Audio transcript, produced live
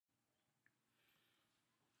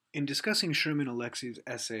In discussing Sherman Alexie's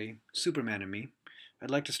essay, Superman and Me,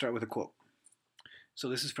 I'd like to start with a quote. So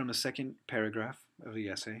this is from the second paragraph of the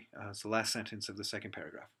essay. It's the last sentence of the second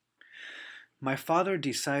paragraph. My father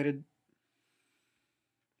decided,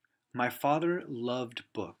 my father loved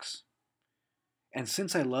books. And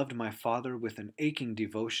since I loved my father with an aching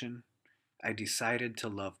devotion, I decided to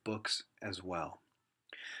love books as well.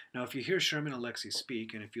 Now, if you hear Sherman Alexie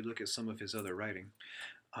speak, and if you look at some of his other writing,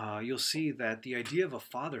 you'll see that the idea of a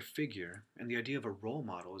father figure and the idea of a role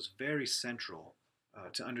model is very central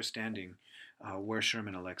to understanding where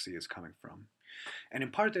Sherman Alexie is coming from. And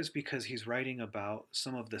in part, that's because he's writing about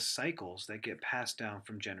some of the cycles that get passed down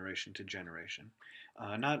from generation to generation.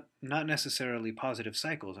 Not necessarily positive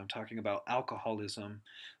cycles. I'm talking about alcoholism,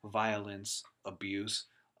 violence, abuse,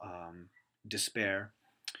 despair.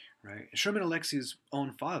 Right? Sherman Alexie's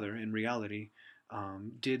own father, in reality,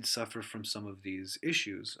 did suffer from some of these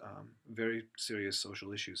issues, very serious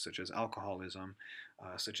social issues such as alcoholism,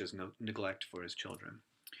 such as neglect for his children.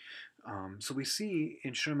 So we see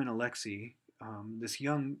in Sherman Alexie this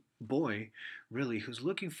young boy, really, who's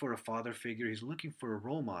looking for a father figure. He's looking for a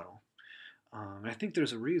role model. And I think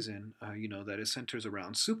there's a reason, that it centers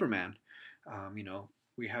around Superman.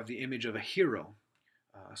 We have the image of a hero.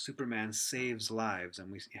 Superman saves lives,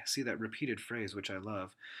 and we see that repeated phrase, which I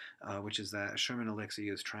love, which is that Sherman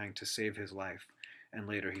Alexie is trying to save his life, and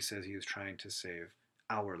later he says he is trying to save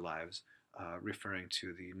our lives, referring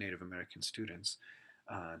to the Native American students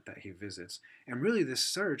that he visits. And really, this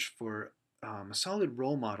search for a solid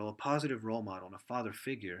role model, a positive role model, and a father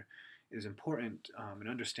figure is important in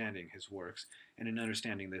understanding his works and in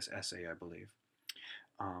understanding this essay, I believe.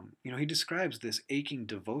 He describes this aching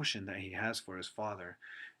devotion that he has for his father.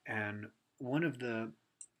 And one of the,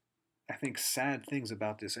 I think, sad things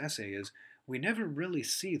about this essay is we never really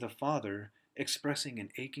see the father expressing an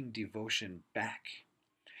aching devotion back.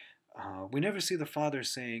 We never see the father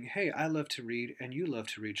saying, "Hey, I love to read and you love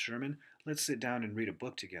to read, Sherman. Let's sit down and read a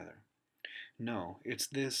book together." No, it's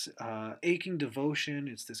this aching devotion,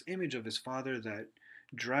 it's this image of his father that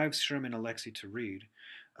drives Sherman Alexie to read.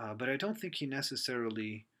 But I don't think he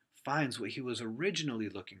necessarily finds what he was originally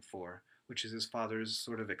looking for, which is his father's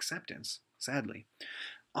sort of acceptance, sadly.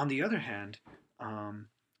 On the other hand,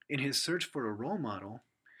 in his search for a role model,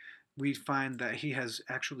 we find that he has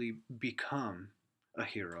actually become a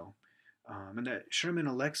hero. And that Sherman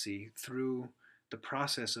Alexie, through the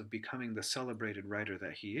process of becoming the celebrated writer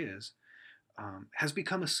that he is, has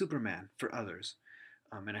become a Superman for others.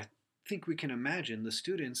 And I think we can imagine the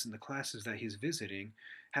students in the classes that he's visiting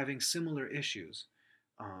having similar issues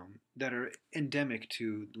that are endemic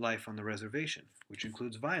to life on the reservation, which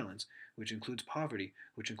includes violence, which includes poverty,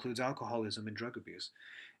 which includes alcoholism and drug abuse.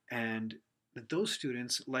 And that those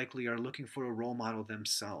students likely are looking for a role model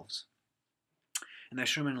themselves. And that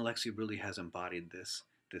Sherman Alexie really has embodied this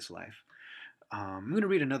life. I'm going to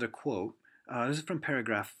read another quote. This is from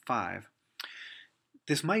paragraph 5.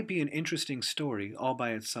 This might be an interesting story all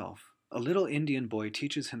by itself. A little Indian boy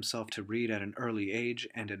teaches himself to read at an early age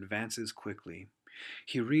and advances quickly.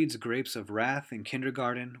 He reads Grapes of Wrath in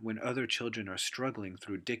kindergarten when other children are struggling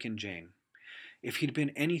through Dick and Jane. If he'd been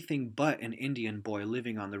anything but an Indian boy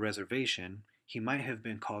living on the reservation, he might have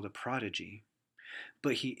been called a prodigy.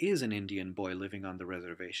 But he is an Indian boy living on the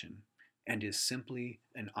reservation, and is simply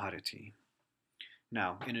an oddity.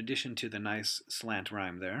 Now, in addition to the nice slant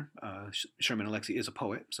rhyme there, Sherman Alexie is a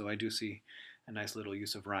poet, so I do see a nice little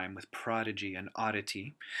use of rhyme with prodigy and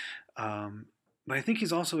oddity. But I think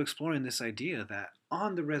he's also exploring this idea that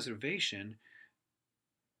on the reservation,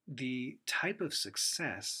 the type of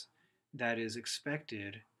success that is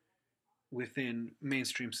expected within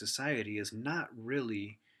mainstream society is not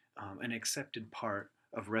really an accepted part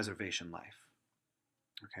of reservation life.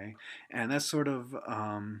 Okay, and that's sort of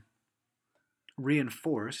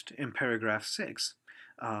reinforced in paragraph 6,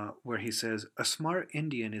 where he says, "A smart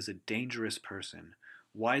Indian is a dangerous person,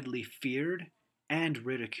 widely feared and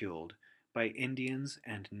ridiculed by Indians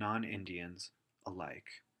and non-Indians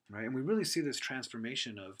alike." Right? And we really see this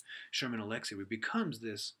transformation of Sherman Alexie, where he becomes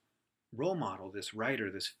this role model, this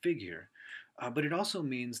writer, this figure. But it also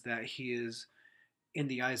means that he is, in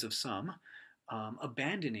the eyes of some,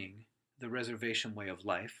 abandoning the reservation way of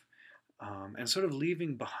life and sort of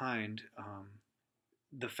leaving behind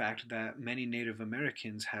the fact that many Native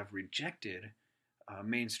Americans have rejected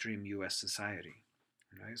mainstream U.S. society.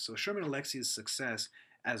 Right? So Sherman Alexie's success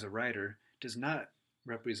as a writer does not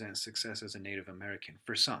represent success as a Native American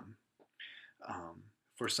for some.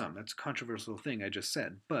 For some, that's a controversial thing I just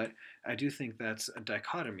said, but I do think that's a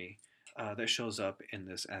dichotomy that shows up in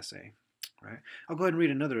this essay. Right? I'll go ahead and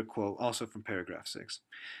read another quote, also from paragraph 6.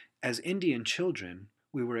 As Indian children,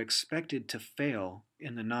 we were expected to fail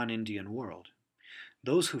in the non-Indian world.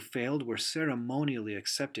 Those who failed were ceremonially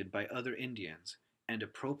accepted by other Indians and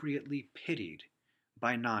appropriately pitied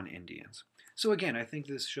by non-Indians. So again, I think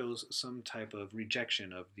this shows some type of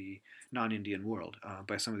rejection of the non-Indian world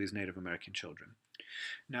by some of these Native American children.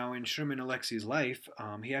 Now, in Sherman Alexie's life,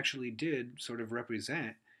 he actually did sort of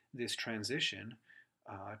represent this transition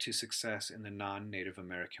to success in the non-Native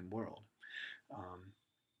American world. Um,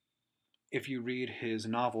 if you read his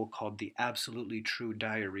novel called The Absolutely True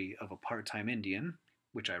Diary of a Part-Time Indian,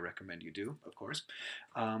 which I recommend you do, of course,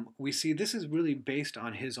 we see this is really based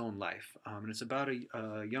on his own life. And it's about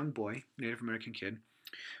a young boy, Native American kid,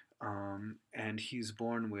 and he's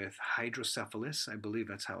born with hydrocephalus, I believe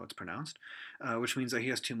that's how it's pronounced, which means that he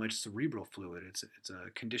has too much cerebral fluid. It's a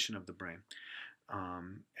condition of the brain.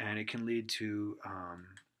 And it can lead to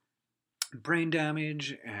brain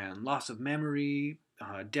damage and loss of memory,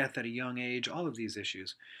 death at a young age, all of these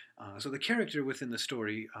issues. So the character within the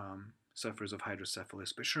story suffers of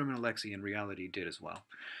hydrocephalus, but Sherman Alexie in reality did as well.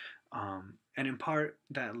 And in part,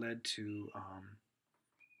 that led to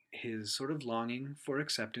his sort of longing for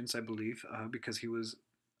acceptance, I believe, because he was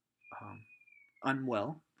um,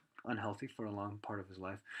 unwell, unhealthy for a long part of his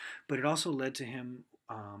life. But it also led to him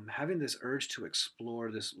having this urge to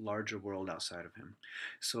explore this larger world outside of him.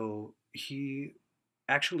 So he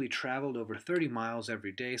actually traveled over 30 miles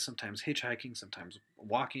every day, sometimes hitchhiking, sometimes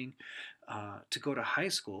walking, to go to high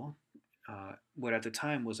school, what at the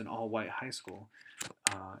time was an all-white high school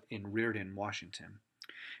in Reardon, Washington.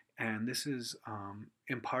 And this is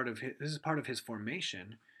this is part of his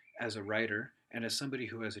formation as a writer and as somebody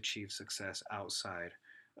who has achieved success outside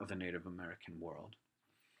of the Native American world.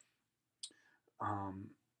 Um,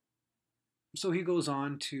 so he goes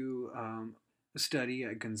on to study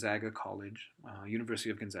at Gonzaga College, University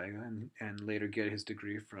of Gonzaga, and later get his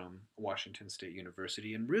degree from Washington State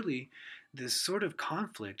University. And really, this sort of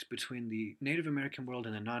conflict between the Native American world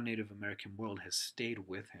and the non-Native American world has stayed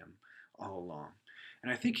with him all along.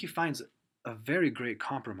 And I think he finds a very great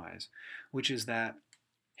compromise, which is that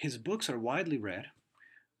his books are widely read.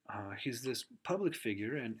 He's this public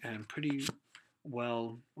figure and pretty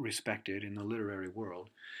well respected in the literary world,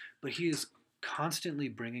 but he is constantly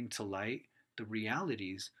bringing to light the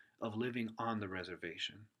realities of living on the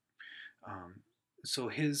reservation. Um, so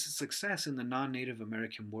his success in the non-Native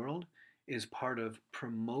American world is part of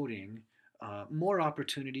promoting more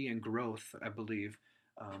opportunity and growth, I believe,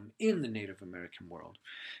 in the Native American world.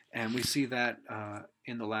 And we see that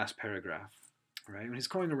in the last paragraph, right? When he's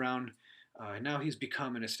going around, now he's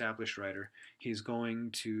become an established writer. He's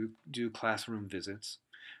going to do classroom visits.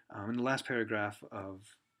 In the last paragraph of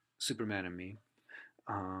Superman and Me,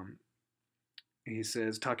 um, he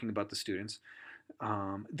says, talking about the students,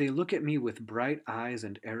 they look at me with bright eyes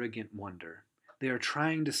and arrogant wonder. They are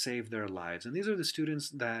trying to save their lives. And these are the students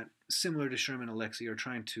that, similar to Sherman Alexie, are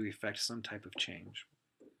trying to effect some type of change.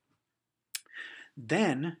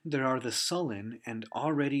 Then there are the sullen and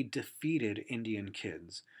already defeated Indian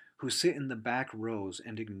kids who sit in the back rows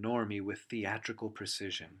and ignore me with theatrical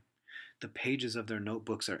precision. The pages of their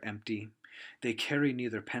notebooks are empty. They carry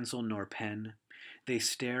neither pencil nor pen. They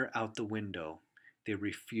stare out the window. They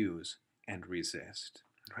refuse and resist.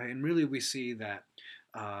 Right? And really, we see that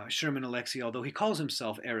Sherman Alexie, although he calls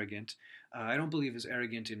himself arrogant, I don't believe is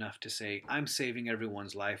arrogant enough to say, I'm saving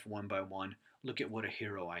everyone's life one by one. Look at what a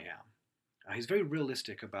hero I am. He's very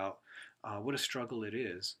realistic about what a struggle it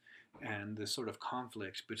is and the sort of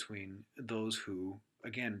conflict between those who,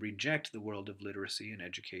 again, reject the world of literacy and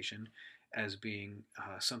education as being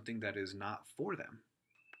something that is not for them,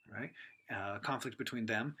 right? Conflict between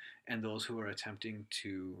them and those who are attempting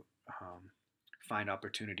to find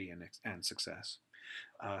opportunity and success.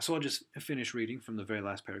 So I'll just finish reading from the very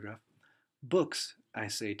last paragraph. Books, I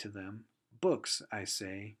say to them, books, I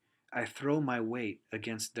say, I throw my weight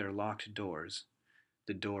against their locked doors.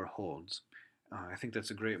 The door holds. I think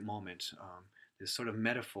that's a great moment. This sort of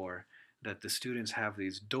metaphor that the students have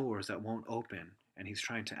these doors that won't open, and he's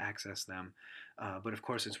trying to access them. But of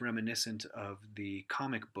course, it's reminiscent of the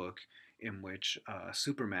comic book in which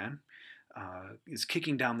Superman is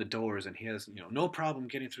kicking down the doors, and he has no problem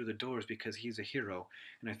getting through the doors because he's a hero.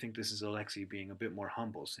 And I think this is Alexie being a bit more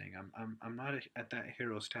humble, saying, I'm not at that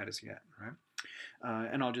hero status yet, right?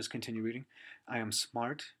 And I'll just continue reading. I am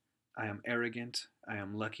smart. I am arrogant. I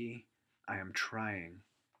am lucky. I am trying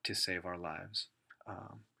to save our lives.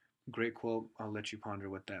 Great quote. I'll let you ponder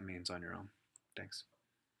what that means on your own. Thanks.